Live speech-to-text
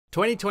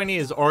2020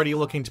 is already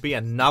looking to be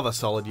another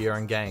solid year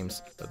in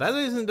games, but that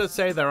isn't to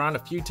say there aren't a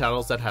few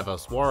titles that have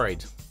us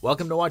worried.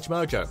 Welcome to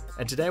WatchMojo,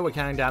 and today we're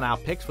counting down our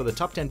picks for the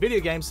top 10 video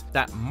games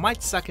that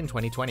might suck in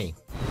 2020.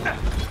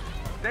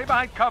 Stay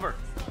behind cover.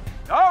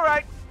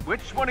 Alright,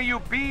 which one of you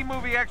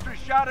B-movie extras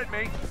shot at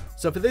me?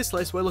 So for this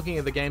list, we're looking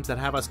at the games that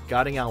have us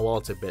gutting our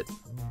wallets a bit.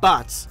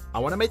 But I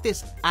want to make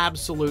this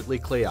absolutely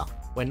clear.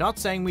 We're not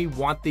saying we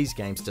want these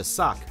games to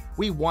suck.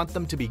 We want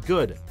them to be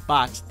good,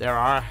 but there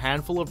are a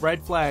handful of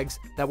red flags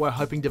that we're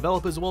hoping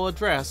developers will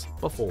address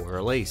before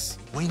release.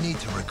 We need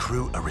to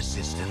recruit a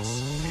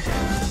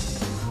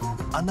resistance.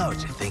 I know what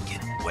you're thinking.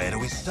 Where do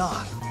we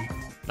start?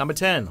 Number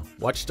 10,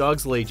 Watch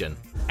Dogs Legion.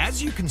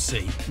 As you can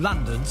see,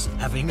 London's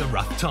having a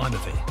rough time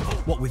of it.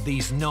 What with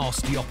these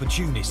nasty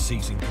opportunists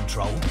seizing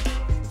control.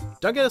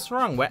 Don't get us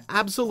wrong, we're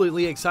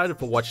absolutely excited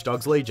for Watch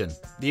Dogs Legion.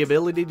 The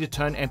ability to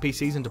turn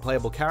NPCs into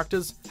playable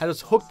characters had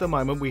us hooked the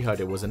moment we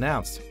heard it was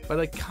announced, but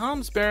it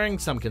comes bearing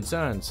some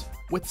concerns.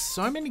 With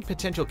so many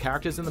potential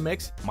characters in the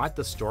mix, might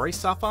the story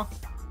suffer?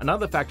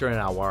 Another factor in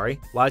our worry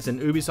lies in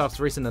Ubisoft's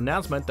recent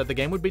announcement that the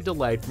game would be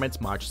delayed from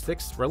its March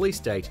 6th release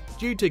date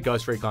due to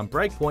Ghost Recon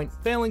Breakpoint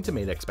failing to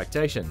meet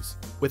expectations.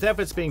 With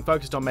efforts being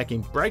focused on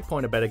making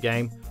Breakpoint a better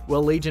game,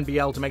 will Legion be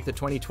able to make the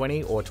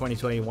 2020 or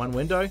 2021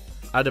 window?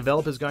 Are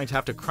developers going to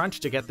have to crunch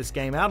to get this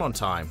game out on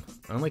time?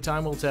 Only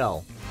time will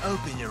tell.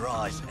 Open your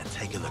eyes and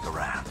take a look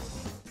around.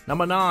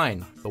 Number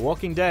 9, The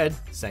Walking Dead,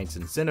 Saints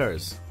and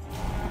Sinners.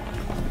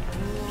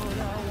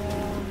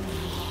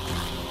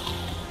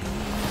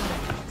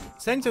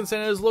 Saints and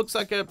Sinners looks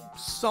like a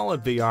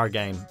solid VR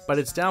game, but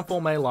its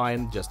downfall may lie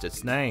in just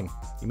its name.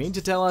 You mean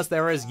to tell us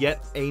there is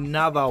yet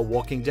another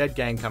Walking Dead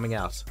game coming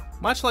out?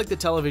 Much like the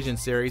television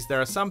series, there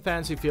are some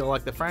fans who feel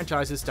like the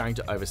franchise is starting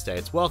to overstay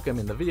its welcome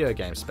in the video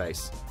game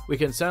space. We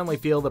can certainly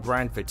feel the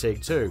brand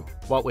fatigue too,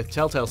 what with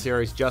Telltale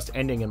series just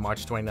ending in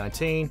March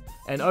 2019,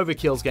 and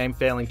Overkill's game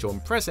failing to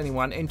impress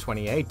anyone in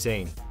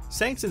 2018.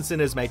 Saints and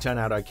Sinners may turn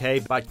out okay,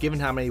 but given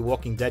how many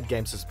Walking Dead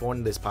games have spawned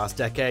in this past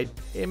decade,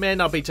 it may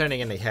not be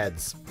turning any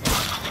heads.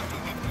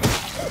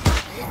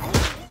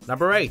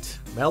 Number 8,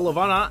 Medal of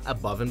Honor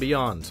Above and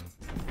Beyond.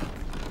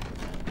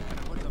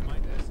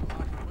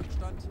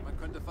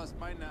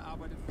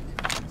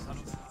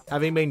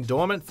 Having been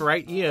dormant for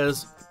 8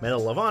 years,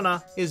 Medal of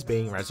Honor is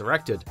being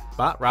resurrected,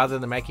 but rather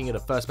than making it a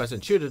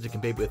first-person shooter to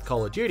compete with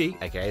Call of Duty,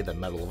 aka the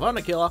Medal of Honor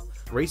killer,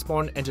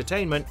 Respawn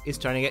Entertainment is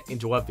turning it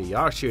into a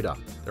VR shooter.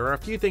 There are a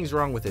few things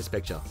wrong with this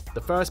picture,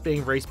 the first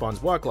being Respawn's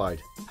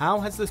workload. How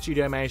has the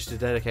studio managed to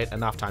dedicate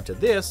enough time to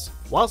this,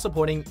 while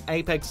supporting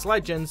Apex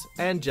Legends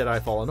and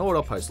Jedi Fallen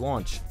Order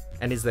post-launch?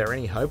 And is there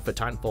any hope for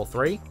Titanfall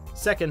 3?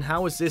 Second,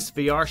 how is this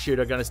VR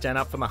shooter going to stand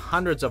up from the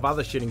hundreds of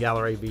other shooting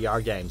gallery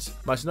VR games,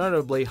 most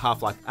notably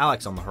Half-Life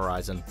Alyx on the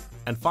horizon?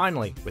 And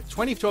finally, with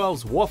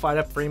 2012's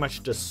Warfighter pretty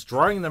much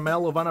destroying the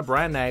Medal of Honor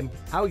brand name,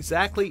 how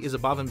exactly is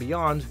Above and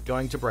Beyond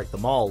going to break the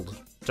mold?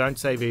 Don't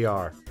say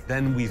VR.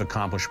 Then we've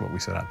accomplished what we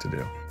set out to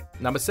do.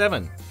 Number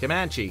 7,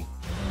 Comanche.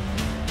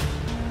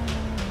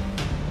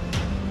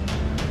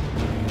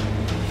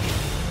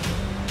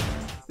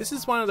 This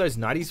is one of those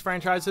 90s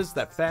franchises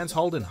that fans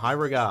hold in high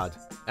regard.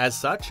 As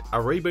such, a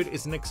reboot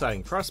is an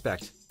exciting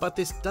prospect, but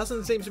this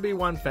doesn't seem to be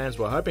one fans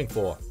were hoping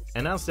for.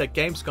 Announced at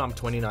Gamescom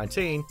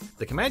 2019,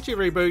 the Comanche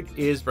reboot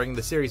is bringing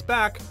the series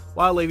back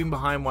while leaving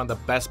behind one of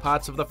the best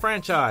parts of the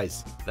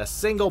franchise, the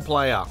single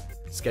player.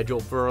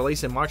 Scheduled for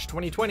release in March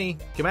 2020,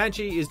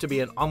 Comanche is to be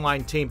an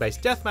online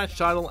team-based deathmatch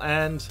title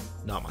and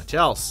not much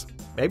else.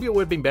 Maybe it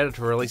would have been better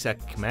to release a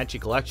Comanche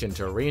collection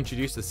to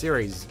reintroduce the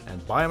series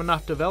and buy them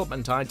enough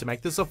development time to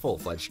make this a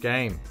full-fledged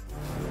game.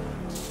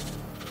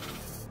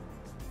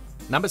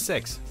 Number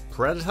 6,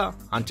 Predator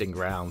Hunting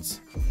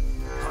Grounds.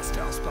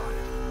 Hostile spotted.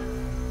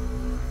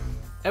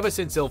 Ever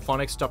since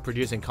IllFonic stopped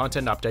producing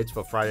content updates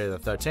for Friday the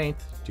 13th,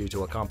 due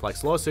to a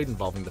complex lawsuit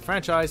involving the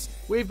franchise,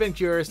 we've been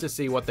curious to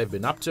see what they've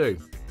been up to.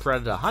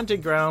 Predator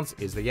Hunting Grounds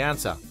is the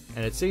answer,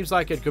 and it seems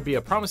like it could be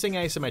a promising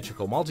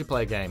asymmetrical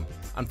multiplayer game.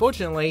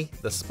 Unfortunately,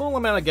 the small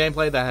amount of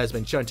gameplay that has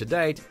been shown to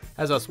date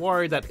has us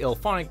worried that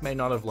IllFonic may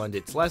not have learned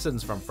its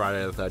lessons from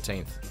Friday the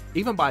 13th.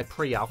 Even by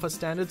pre-alpha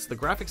standards, the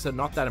graphics are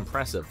not that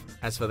impressive.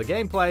 As for the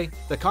gameplay,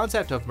 the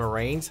concept of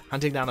Marines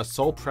hunting down a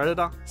sole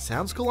predator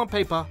sounds cool on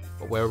paper,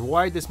 but we're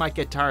worried this might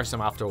get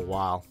tiresome after a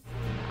while.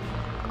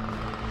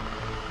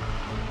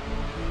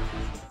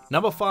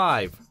 Number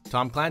 5,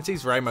 Tom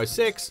Clancy's Rainbow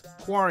Six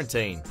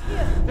Quarantine.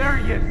 There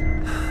he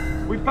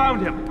is! We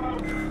found him!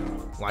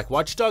 Like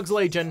Watch Dogs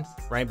Legion,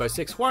 Rainbow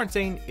Six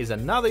Quarantine is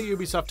another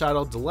Ubisoft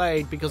title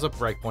delayed because of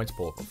Breakpoint's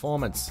poor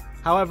performance.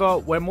 However,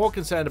 we're more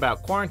concerned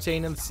about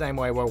Quarantine in the same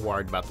way we're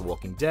worried about The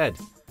Walking Dead.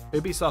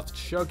 Ubisoft's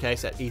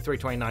showcase at E3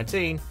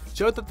 2019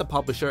 showed that the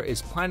publisher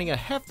is planning a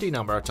hefty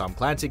number of Tom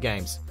Clancy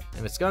games,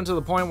 and it's gotten to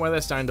the point where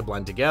they're starting to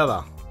blend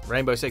together.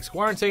 Rainbow Six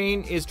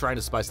Quarantine is trying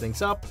to spice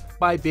things up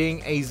by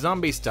being a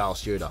zombie-style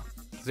shooter.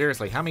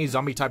 Seriously, how many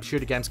zombie-type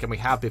shooter games can we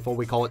have before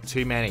we call it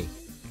too many?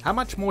 How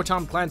much more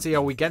Tom Clancy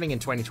are we getting in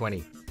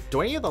 2020?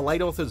 Do any of the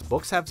late author's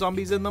books have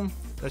zombies in them?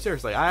 No,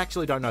 seriously, I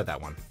actually don't know that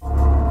one.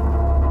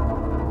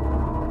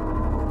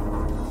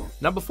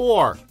 Number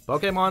 4.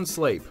 Pokémon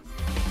Sleep.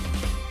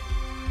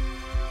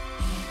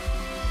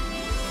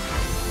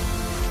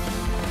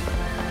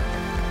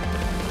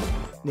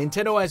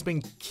 Nintendo has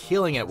been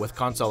killing it with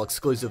console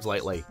exclusives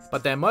lately,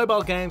 but their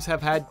mobile games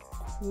have had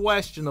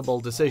questionable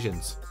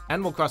decisions.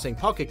 Animal Crossing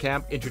Pocket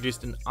Camp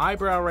introduced an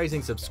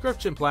eyebrow-raising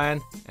subscription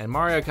plan, and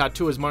Mario Kart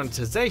Tour's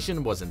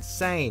monetization was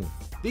insane.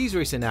 These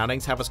recent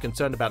outings have us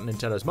concerned about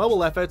Nintendo's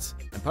mobile efforts,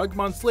 and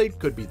Pokémon Sleep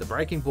could be the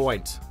breaking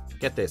point.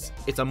 Get this,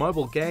 it's a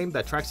mobile game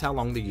that tracks how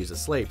long the user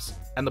sleeps,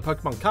 and the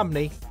Pokémon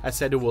Company has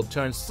said it will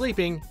turn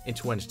sleeping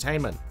into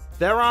entertainment.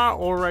 There are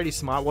already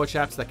smartwatch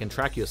apps that can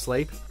track your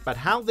sleep, but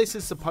how this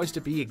is supposed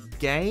to be a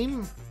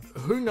game?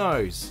 Who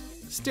knows?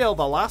 Still,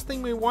 the last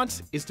thing we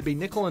want is to be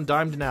nickel and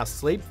dimed in our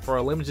sleep for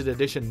a limited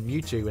edition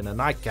Mewtwo in a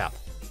nightcap.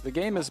 The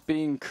game is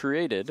being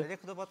created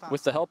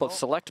with the help of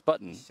Select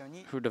Button,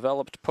 who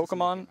developed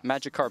Pokemon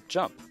Magikarp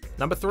Jump.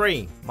 Number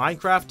 3.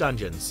 Minecraft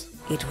Dungeons.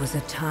 It was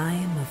a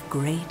time of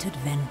great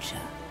adventure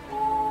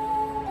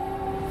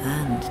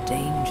and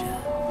danger.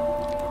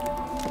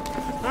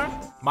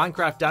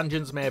 Minecraft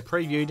Dungeons may have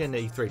previewed in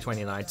E3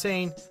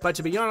 2019, but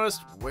to be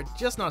honest, we're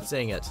just not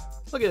seeing it.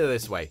 Look at it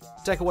this way,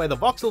 take away the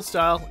voxel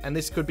style and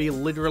this could be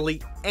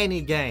literally any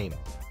game.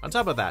 On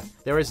top of that,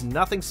 there is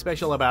nothing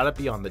special about it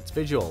beyond its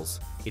visuals.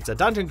 It's a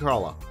dungeon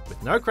crawler,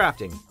 with no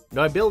crafting,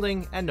 no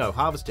building, and no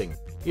harvesting.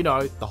 You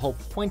know, the whole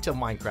point of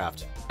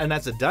Minecraft. And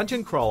as a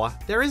dungeon crawler,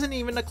 there isn't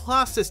even a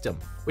class system,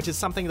 which is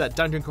something that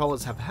dungeon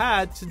crawlers have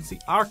had since the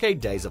arcade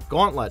days of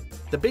Gauntlet.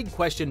 The big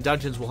question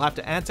Dungeons will have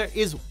to answer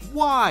is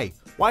why?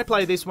 Why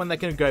play this when they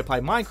can go play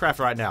Minecraft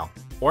right now?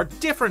 Or a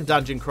different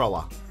dungeon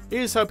crawler?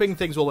 Here's hoping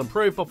things will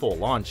improve before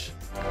launch.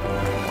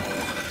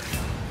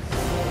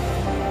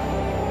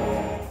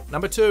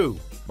 Number 2.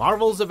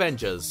 Marvel's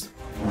Avengers.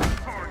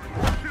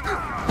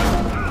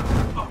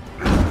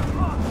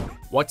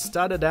 What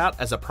started out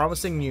as a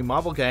promising new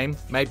Marvel game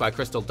made by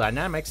Crystal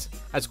Dynamics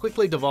has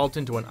quickly devolved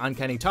into an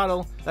uncanny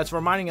title that's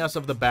reminding us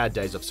of the bad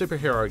days of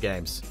superhero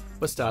games.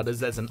 For starters,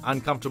 there's an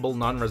uncomfortable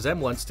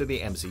non-resemblance to the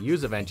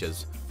MCU's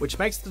Avengers, which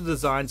makes the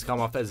designs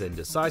come off as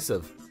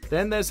indecisive.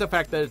 Then there's the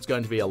fact that it's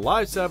going to be a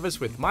live service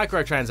with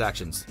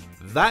microtransactions.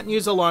 That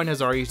news alone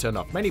has already turned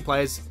off many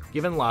players,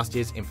 given last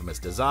year's infamous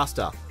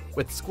disaster.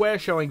 With Square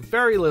showing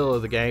very little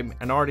of the game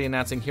and already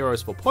announcing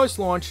heroes for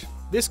post-launch,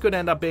 this could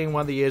end up being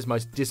one of the year's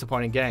most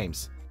disappointing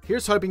games.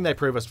 Here's hoping they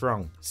prove us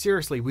wrong.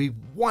 Seriously, we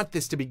want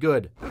this to be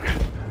good. The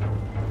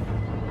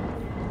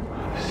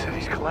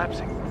city's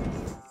collapsing.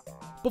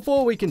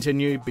 Before we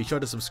continue, be sure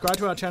to subscribe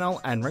to our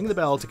channel and ring the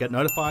bell to get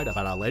notified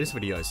about our latest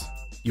videos.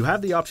 You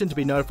have the option to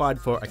be notified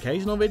for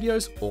occasional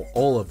videos or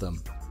all of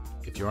them.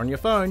 If you're on your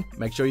phone,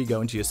 make sure you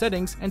go into your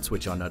settings and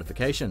switch on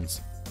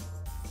notifications.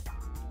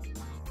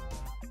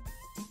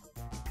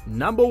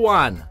 Number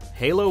 1.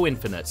 Halo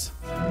Infinite.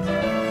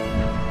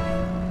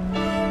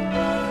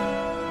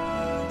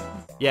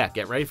 Yeah,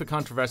 get ready for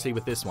controversy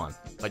with this one,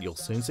 but you'll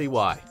soon see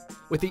why.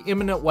 With the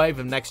imminent wave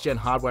of next-gen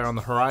hardware on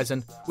the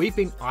horizon, we've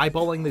been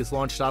eyeballing this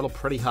launch title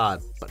pretty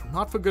hard, but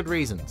not for good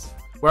reasons.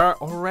 We're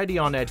already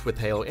on edge with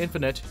Halo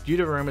Infinite due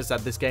to rumors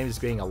that this game is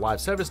being a live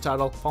service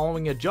title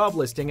following a job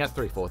listing at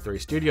 343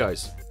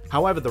 Studios.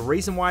 However, the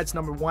reason why it's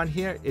number 1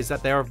 here is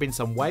that there have been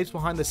some waves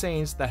behind the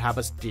scenes that have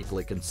us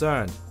deeply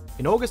concerned.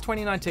 In August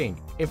 2019,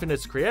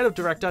 Infinite's creative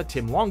director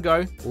Tim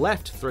Longo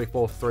left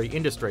 343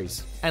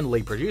 Industries, and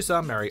lead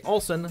producer Mary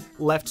Olsen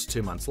left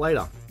 2 months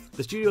later.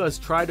 The studio has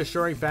tried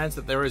assuring fans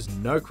that there is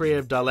no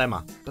creative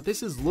dilemma, but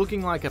this is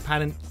looking like a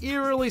pattern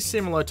eerily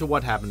similar to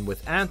what happened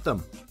with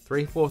Anthem.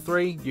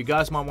 343, you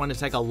guys might want to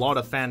take a lot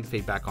of fan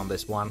feedback on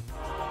this one.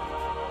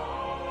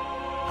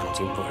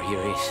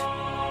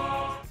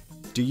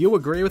 Do you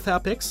agree with our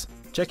picks?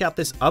 Check out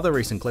this other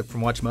recent clip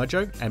from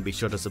WatchMojo and be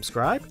sure to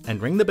subscribe and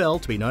ring the bell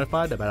to be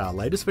notified about our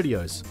latest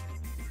videos.